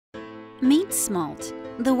Meet SMALT,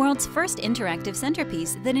 the world's first interactive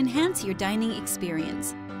centerpiece that enhances your dining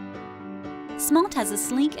experience. SMALT has a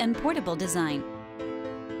sleek and portable design.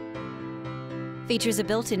 Features a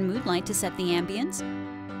built-in mood light to set the ambience,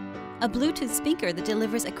 a Bluetooth speaker that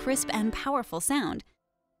delivers a crisp and powerful sound,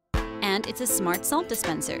 and it's a smart salt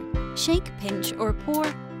dispenser. Shake, pinch, or pour,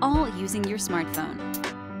 all using your smartphone.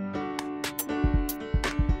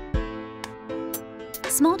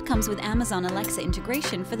 SMALT comes with Amazon Alexa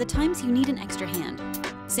integration for the times you need an extra hand.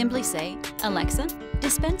 Simply say, "Alexa,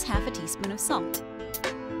 dispense half a teaspoon of salt."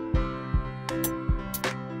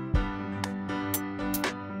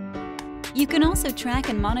 You can also track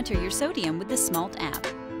and monitor your sodium with the SMALT app.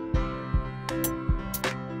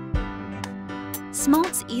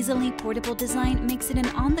 SMALT's easily portable design makes it an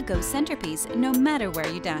on-the-go centerpiece no matter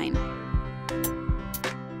where you dine.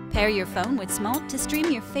 Pair your phone with SMALT to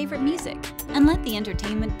stream your favorite music and let the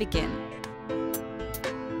entertainment begin.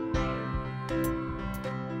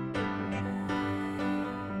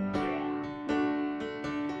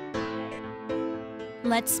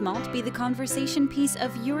 Let SMALT be the conversation piece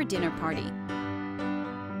of your dinner party.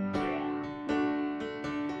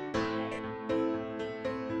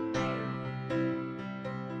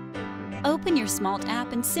 Open your SMALT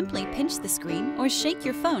app and simply pinch the screen or shake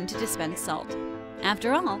your phone to dispense salt.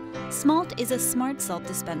 After all, SMALT is a smart salt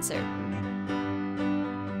dispenser.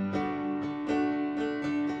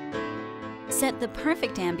 Set the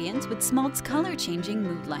perfect ambience with SMALT's color-changing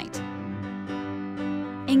mood light.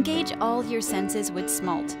 Engage all your senses with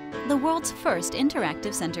SMALT, the world's first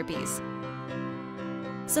interactive centerpiece.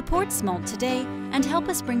 Support SMALT today and help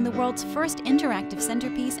us bring the world's first interactive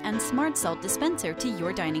centerpiece and smart salt dispenser to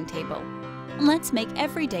your dining table. Let's make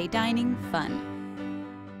everyday dining fun.